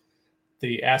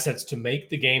the assets to make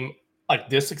the game like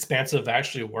this expansive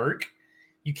actually work,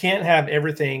 you can't have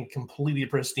everything completely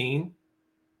pristine,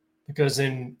 because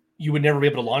then you would never be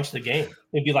able to launch the game.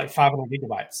 It'd be like 500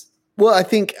 gigabytes. Well, I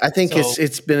think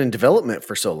it's been in development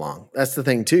for so long. That's the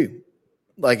thing too.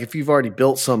 Like, if you've already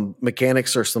built some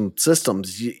mechanics or some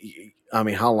systems, I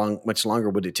mean, much longer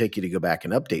would it take you to go back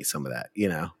and update some of that,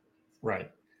 Right.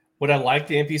 Would I like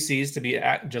the NPCs to be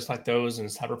just like those in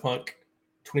Cyberpunk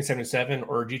 2077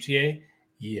 or GTA?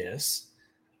 Yes.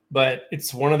 But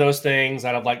it's one of those things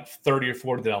out of like 30 or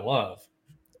 40 that I love.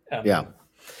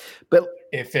 But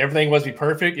if everything was to be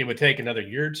perfect, it would take another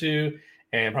year or two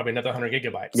and probably another 100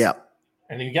 gigabytes. Yeah.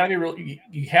 And you got to be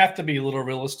you have to be a little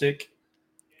realistic.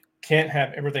 Can't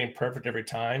have everything perfect every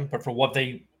time, but for what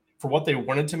they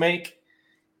wanted to make,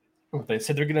 what they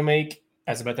said they're going to make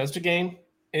as a Bethesda game,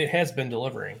 it has been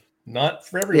delivering. Not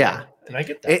for everyone. Yeah. And I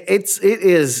get that. It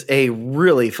is a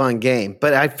really fun game,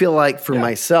 but I feel like for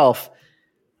myself,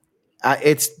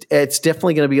 it's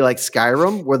definitely going to be like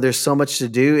Skyrim, where there's so much to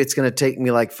do. It's going to take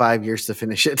me like 5 years to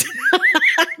finish it.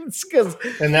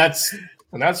 And that's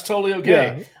totally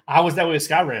okay. Yeah. I was that way with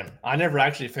Skyrim. I never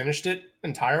actually finished it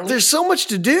entirely. There's so much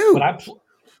to do. But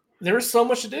there was so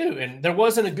much to do, and there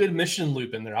wasn't a good mission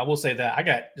loop in there. I will say that. I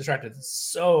got distracted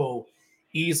so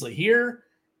easily. Here,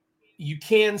 you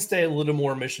can stay a little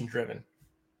more mission driven.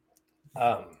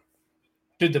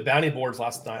 Did the bounty boards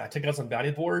last night. I took out some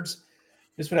bounty boards.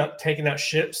 Just went out taking out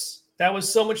ships. That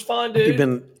was so much fun, dude. You've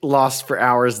been lost for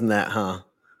hours in that, huh?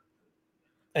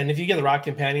 And if you get the rock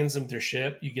companions with your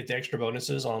ship, you get the extra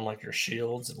bonuses on like your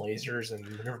shields and lasers and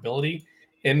maneuverability.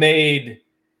 It made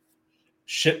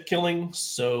ship killing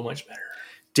so much better.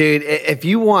 Dude, if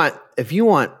you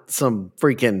want some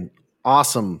freaking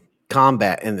awesome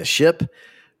combat in the ship,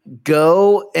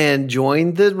 go and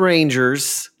join the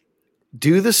Rangers,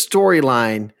 do the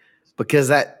storyline,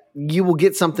 because you will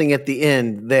get something at the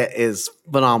end that is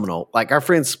phenomenal. Like, our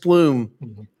friend Sploom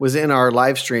was in our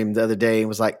live stream the other day and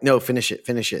was like, no, finish it.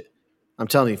 I'm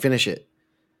telling you, finish it.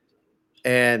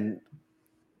 And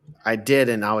I did,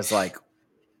 and I was like,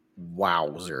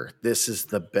 wowzer, this is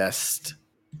the best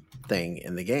thing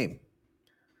in the game.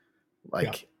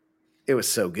 Like, it was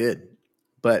so good.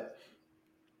 But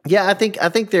yeah, I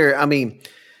think there, I mean,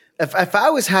 if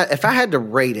I had to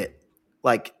rate it,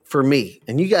 like, for me,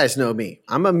 and you guys know me,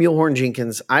 I'm a Mulehorn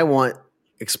Jenkins. I want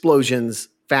explosions,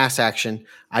 fast action.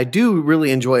 I do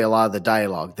really enjoy a lot of the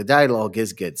dialogue. The dialogue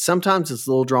is good. Sometimes it's a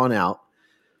little drawn out.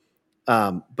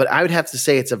 But I would have to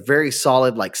say it's a very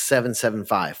solid, like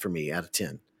 7.75 for me out of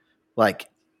 10. Like,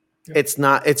 it's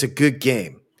a good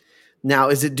game. Now,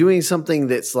 is it doing something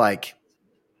that's like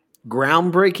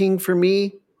groundbreaking for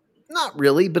me. Not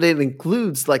really, but it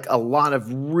includes like a lot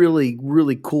of really,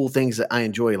 really cool things that I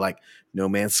enjoy, like No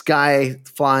Man's Sky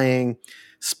flying,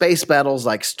 space battles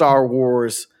like Star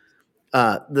Wars,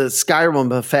 the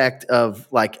Skyrim effect of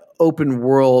like open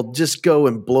world, just go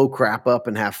and blow crap up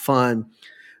and have fun.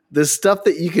 The stuff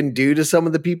that you can do to some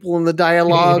of the people in the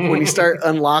dialogue when you start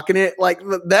unlocking it, like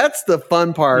that's the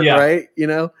fun part, Yeah. right? You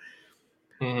know,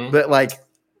 Mhm. but like,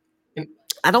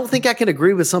 I don't think I can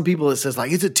agree with some people that says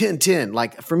like it's a 10-10.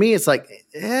 Like for me, it's like,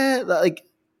 like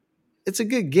it's a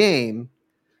good game,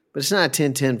 but it's not a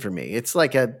 10-10 for me. It's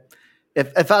like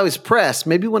if I was pressed,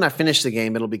 maybe when I finish the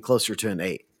game, it'll be closer to an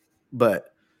 8.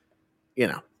 But you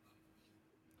know,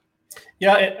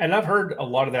 Yeah, and I've heard a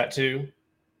lot of that too.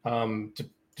 To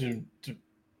to to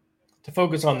to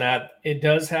focus on that, it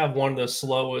does have one of the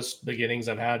slowest beginnings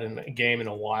I've had in a game in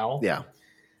a while. yeah,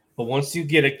 But once you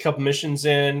get a couple missions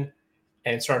in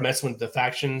and start messing with the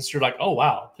factions, you're like, oh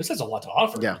wow, this has a lot to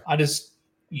offer. Yeah.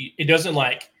 It doesn't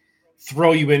like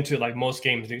throw you into like most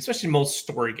games do, especially most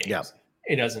story games. Yeah.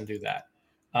 It doesn't do that.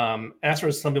 And that's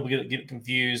where some people get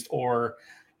confused, or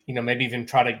maybe even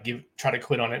try to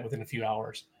quit on it within a few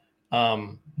hours.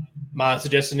 My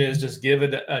suggestion is just give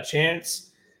it a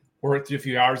chance, work through a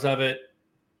few hours of it,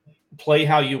 play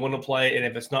how you want to play, and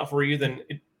if it's not for you, then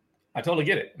I totally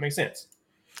get it. It makes sense.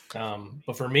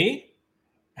 But for me,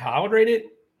 how I would rate it,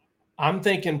 I'm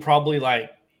thinking probably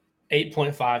like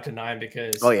 8.5 to 9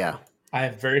 because oh yeah, I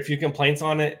have very few complaints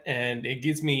on it, and it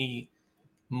gives me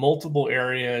multiple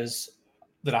areas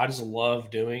that I just love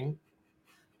doing.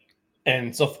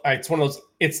 And so it's one of those,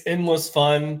 it's endless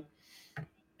fun,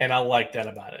 and I like that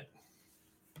about it.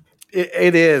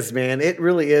 it is, man. It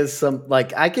really is some like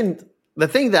the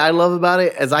thing that I love about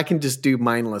it is I can just do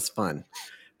mindless fun.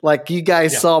 Like you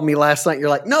guys saw me last night. You're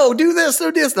like, no, do this,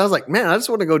 do this. And I was like, man, I just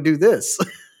want to go do this.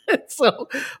 So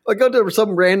I go to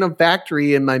some random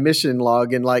factory in my mission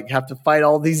log and like have to fight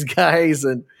all these guys.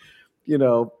 And,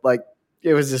 like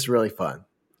it was just really fun.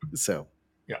 So,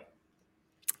 yeah.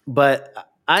 But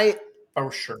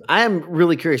for sure. I am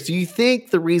really curious. Do you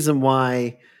think the reason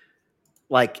why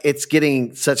like it's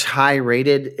getting such high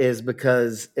rated is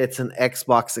because it's an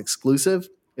Xbox exclusive?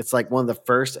 It's like one of the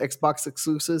first Xbox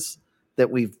exclusives that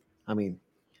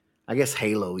I guess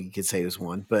Halo you could say was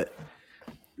one, but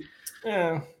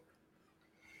yeah,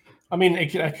 I mean I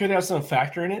could have some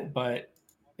factor in it, but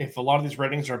if a lot of these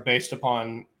ratings are based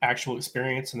upon actual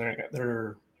experience and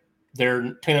they're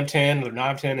 10 of 10 or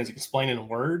 9 of 10 as explained in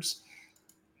words,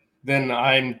 then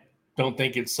I don't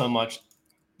think it's so much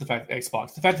the fact that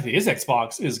the fact that it is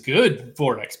Xbox is good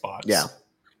for Xbox. Yeah.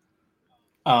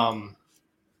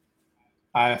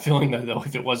 I have a feeling that though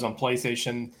if it was on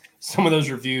PlayStation, some of those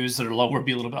reviews that are lower would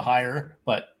be a little bit higher,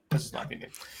 but this is my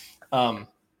opinion.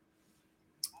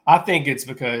 I think it's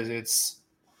because it's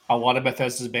a lot of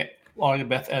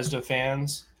Bethesda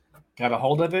fans got a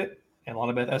hold of it, and a lot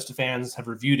of Bethesda fans have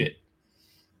reviewed it,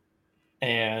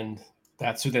 and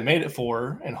that's who they made it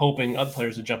for, and hoping other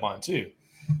players would jump on it too.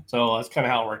 So that's kind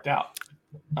of how it worked out.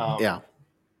 Yeah.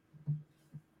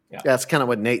 That's kind of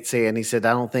what Nate said. And he said,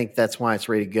 I don't think that's why it's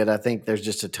rated good. I think there's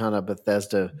just a ton of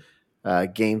Bethesda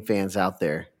game fans out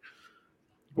there,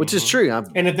 which is true.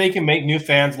 And if they can make new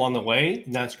fans along the way,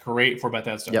 that's great for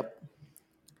Bethesda. Yep.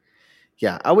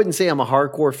 Yeah, I wouldn't say I'm a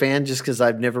hardcore fan just because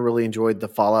I've never really enjoyed the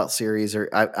Fallout series, or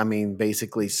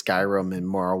basically Skyrim and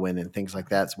Morrowind and things like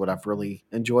that's what I've really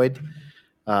enjoyed.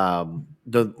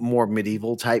 The more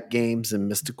medieval type games and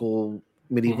mystical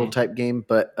medieval type game,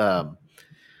 but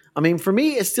for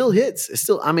me, it still hits. It's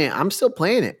still, I'm still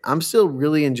playing it. I'm still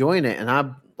really enjoying it,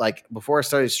 and before I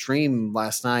started stream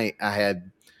last night, I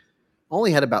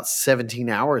only had about 17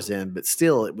 hours in, but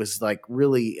still, it was like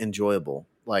really enjoyable.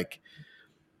 Like.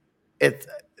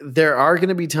 There are going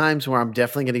to be times where I'm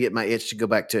definitely going to get my itch to go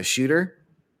back to a shooter,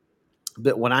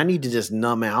 but when I need to just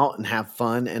numb out and have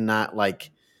fun and not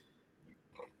like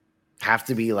have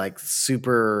to be like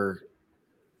super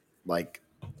like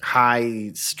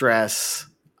high stress,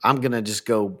 I'm going to just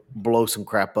go blow some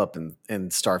crap up in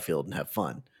Starfield and have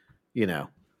fun,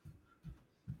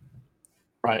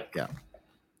 Right. Yeah.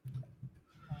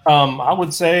 I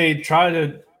would say try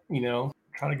to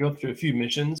go through a few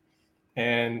missions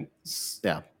and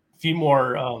a few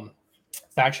more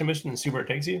faction missions and see where it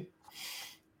takes you.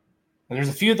 And there's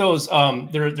a few of those.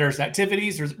 There's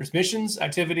activities, there's missions,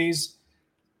 activities.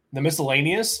 The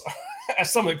miscellaneous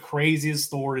some of the craziest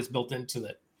stories built into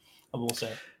it, I will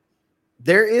say.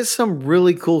 There is some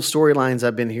really cool storylines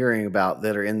I've been hearing about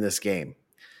that are in this game.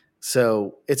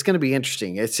 So it's going to be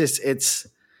interesting. It's just,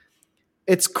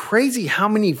 it's crazy how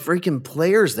many freaking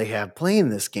players they have playing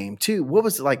this game too. What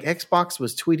was it like? Xbox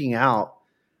was tweeting out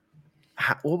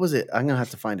what was it? I'm gonna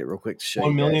have to find it real quick to show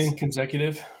 1 you million guys.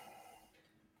 consecutive.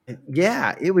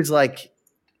 Yeah, it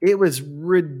was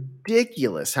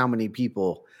ridiculous how many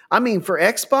people. I mean, for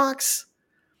Xbox,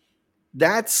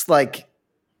 that's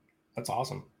That's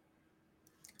awesome.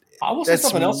 I will say that's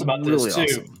something else about really this too.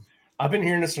 awesome. I've been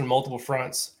hearing this from multiple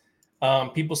fronts.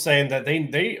 People saying that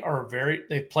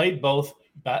they played both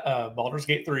Baldur's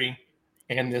Gate 3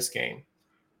 and this game.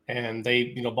 And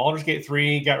Baldur's Gate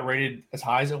 3 got rated as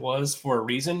high as it was for a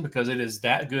reason, because it is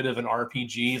that good of an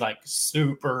RPG, like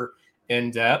super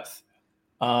in depth.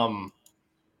 And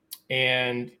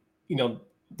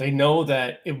they know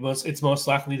that it's most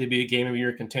likely to be a Game of the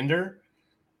Year contender.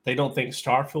 They don't think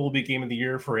Starfield will be Game of the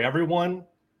Year for everyone,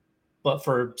 but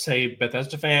for, say,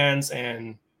 Bethesda fans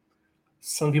and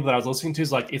some people that I was listening to,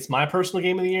 is like, it's my personal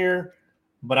Game of the Year,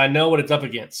 but I know what it's up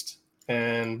against.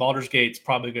 And Baldur's Gate's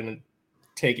probably going to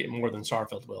take it more than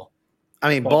Starfield will. I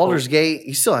mean, Baldur's Gate,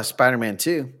 you still have Spider-Man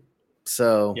 2.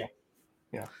 So,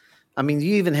 yeah. I mean,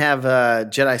 you even have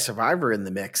Jedi Survivor in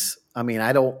the mix. I mean,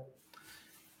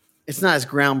 it's not as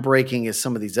groundbreaking as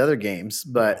some of these other games,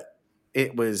 but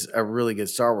it was a really good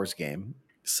Star Wars game.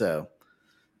 So,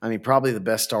 I mean, probably the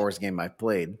best Star Wars game I've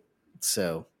played.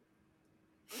 So,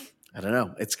 I don't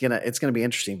know. It's gonna be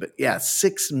interesting. But yeah,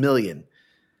 6 million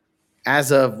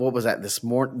as of what was that this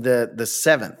morning? The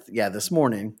 7th. Yeah, this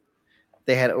morning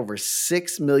they had over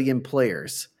 6 million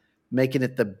players, making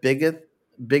it the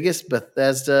biggest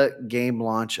Bethesda game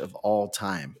launch of all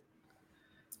time.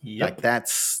 Yep. Like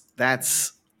that's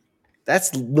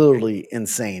literally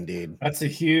insane, dude. That's a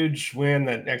huge win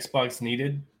that Xbox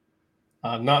needed.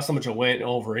 Not so much a win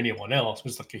over anyone else, but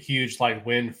it's like a huge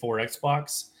win for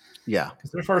Xbox. Yeah.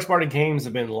 Because their first party games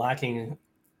have been lacking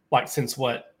since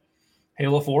what?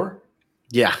 Halo 4?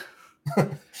 Yeah.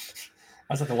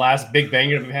 That's like the last big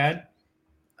banger that we've had.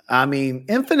 I mean,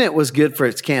 Infinite was good for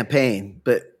its campaign,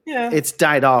 but it's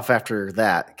died off after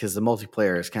that because the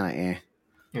multiplayer is kind of eh.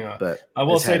 Yeah. But I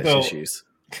will say, though, issues.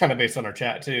 kind of based on our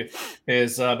chat too,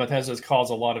 is Bethesda's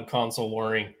caused a lot of console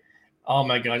warring. Oh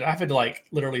my god, I've had to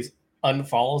literally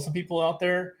unfollow some people out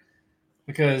there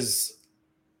because,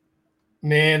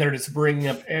 man, they're just bringing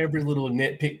up every little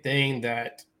nitpick thing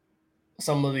that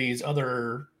some of these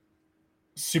other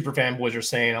super fanboys are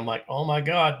saying. I'm like, oh my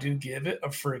god, dude, give it a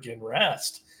freaking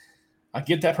rest. I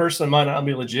get that person might not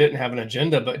be legit and have an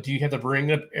agenda, but do you have to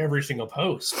bring up every single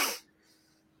post?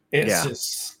 It's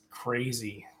just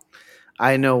crazy.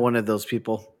 I know one of those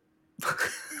people.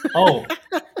 I'm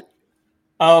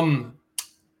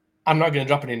not going to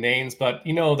drop any names, but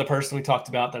the person we talked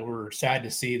about that we're sad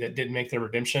to see that didn't make their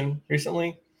redemption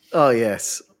recently. Oh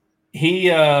yes, he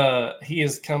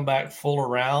has come back full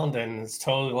around and is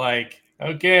totally like,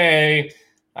 okay,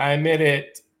 I admit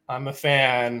it. I'm a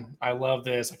fan. I love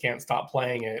this. I can't stop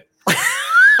playing it.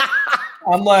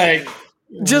 I'm like,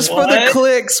 just what? for the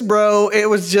clicks, bro. It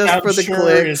was just for the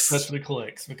clicks. It's just for the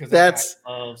clicks because that's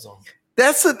loves them.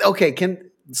 That's okay.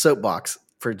 Can soapbox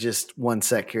for just 1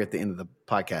 sec here at the end of the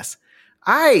podcast.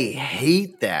 I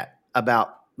hate that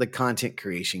about the content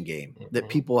creation game that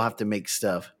people have to make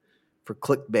stuff for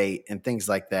clickbait and things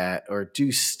like that, or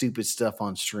do stupid stuff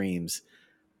on streams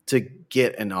to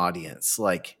get an audience.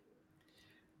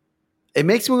 It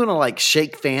makes me want to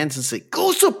shake fans and say,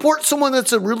 go support someone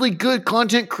that's a really good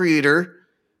content creator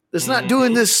that's not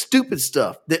doing this stupid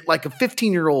stuff that a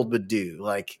 15-year-old would do.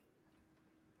 I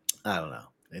don't know.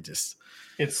 It's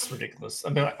ridiculous. I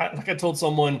mean, I told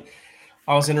someone,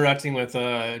 I was interacting with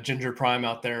Ginger Prime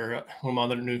out there, one of my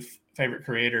other new favorite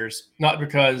creators, not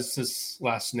because his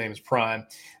last name is Prime,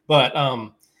 but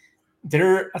I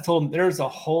told him there's a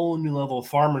whole new level of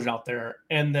farmers out there,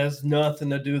 and there's nothing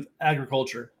to do with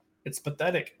agriculture. It's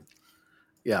pathetic.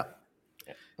 Yeah.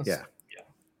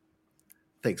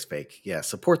 Thanks, Fake. Yeah,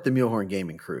 support the Mulehorn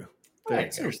Gaming crew.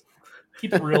 Right, seriously.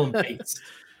 Keep it real and based.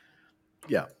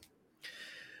 Yeah.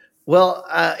 Well,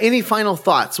 any final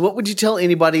thoughts? What would you tell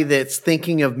anybody that's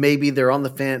thinking of maybe they're on the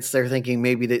fence, they're thinking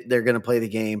maybe they're going to play the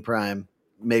game, Prime,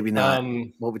 maybe not?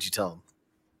 What would you tell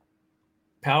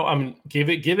them? Give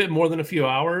it more than a few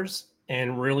hours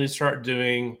and really start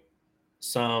doing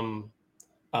some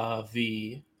of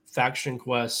the faction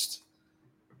quest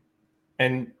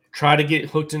and try to get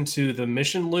hooked into the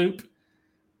mission loop.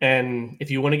 And if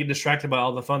you want to get distracted by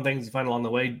all the fun things you find along the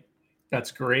way,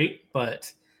 that's great. But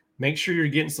make sure you're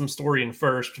getting some story in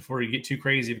first before you get too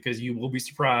crazy, because you will be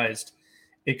surprised.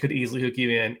 It could easily hook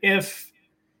you in if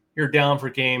you're down for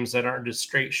games that aren't just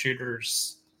straight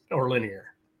shooters or linear.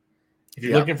 If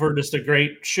you're looking for just a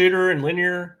great shooter and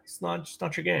linear, it's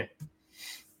not your game.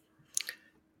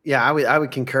 Yeah, I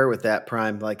would concur with that,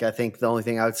 Prime. Like, I think the only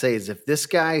thing I would say is if this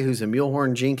guy who's a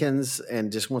Mulehorn Jenkins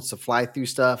and just wants to fly through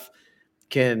stuff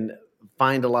can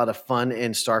find a lot of fun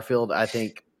in Starfield, I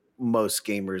think most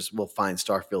gamers will find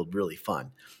Starfield really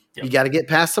fun. Yep. You got to get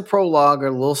past the prologue or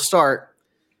a little start,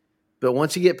 but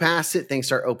once you get past it, things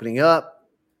start opening up.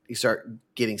 You start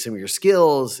getting some of your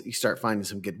skills. You start finding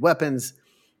some good weapons.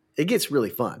 It gets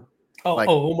really fun. One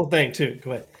more thing too.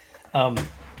 Go ahead.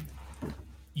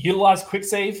 Utilize quick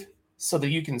save so that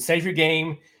you can save your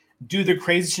game, do the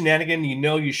crazy shenanigan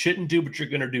you shouldn't do, but you're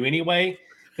going to do anyway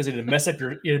because it'll mess up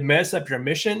your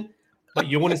mission. But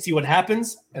you want to see what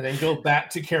happens and then go back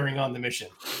to carrying on the mission.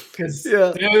 Because,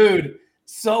 dude,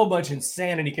 so much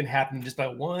insanity can happen just by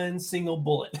one single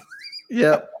bullet.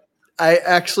 Yeah. I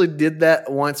actually did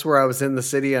that once where I was in the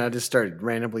city and I just started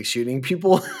randomly shooting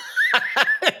people.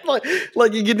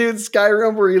 like you can do in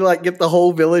Skyrim where you like get the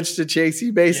whole village to chase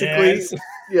you, basically. Yes.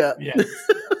 Yeah. Yes.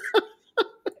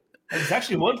 There's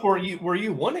actually one where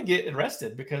you want to get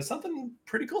arrested because something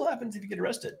pretty cool happens if you get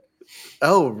arrested.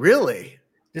 Oh, really?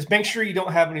 Just make sure you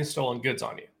don't have any stolen goods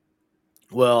on you.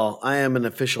 Well, I am an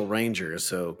official ranger,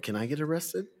 so can I get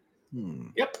arrested?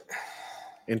 Yep.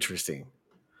 Interesting.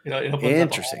 It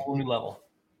opens up a whole new level.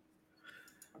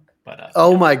 But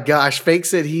my gosh, Fake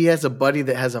said he has a buddy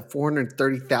that has a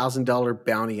 $430,000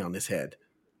 bounty on his head.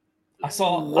 I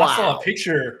saw a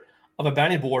picture of a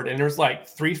bounty board, and there's like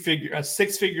 6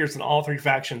 figures in all 3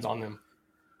 factions on them.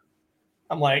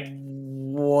 I'm like,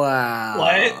 wow.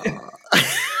 What?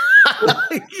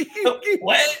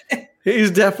 What?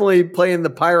 He's definitely playing the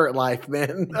pirate life,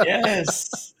 man.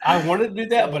 Yes. I wanted to do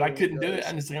that, but I couldn't do it.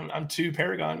 I'm too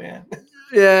Paragon, man.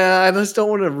 Yeah, I just don't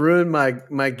want to ruin my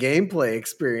gameplay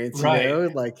experience, right. You know?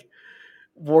 Like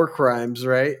war crimes,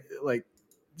 right? Like,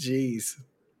 geez.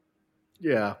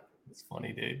 Yeah. It's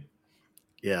funny, dude.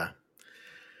 Yeah.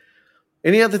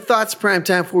 Any other thoughts, Prime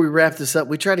Time, before we wrap this up?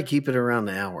 We try to keep it around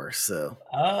an hour, so.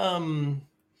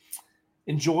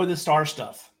 Enjoy the star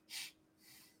stuff.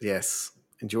 Yes.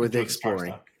 Enjoy the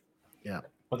exploring. Yeah.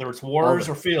 Whether it's wars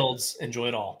or fields, enjoy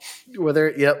it all.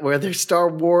 Whether Star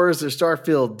Wars or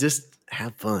Starfield, just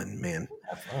have fun, man.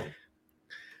 Have fun.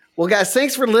 Well, guys,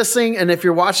 thanks for listening. And if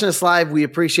you're watching us live, we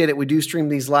appreciate it. We do stream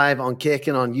these live on Kick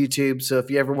and on YouTube. So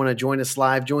if you ever want to join us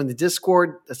live, join the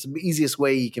Discord. That's the easiest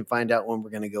way you can find out when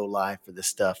we're going to go live for this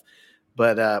stuff.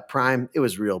 But Prime, it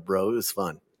was real, bro. It was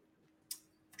fun.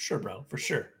 For sure, bro. For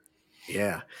sure.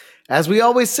 Yeah. As we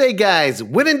always say, guys,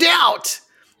 when in doubt,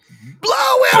 blow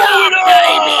it up,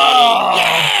 baby!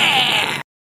 Yeah!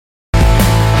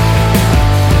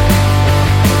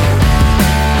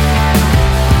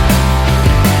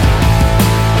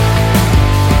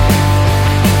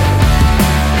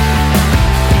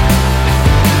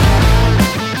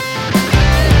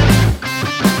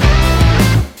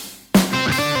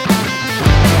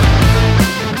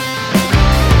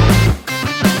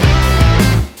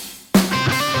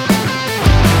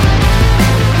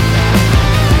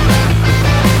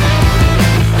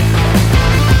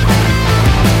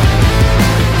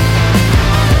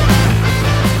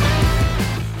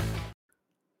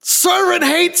 Servant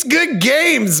hates good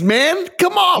games, man.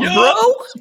 Come on, bro.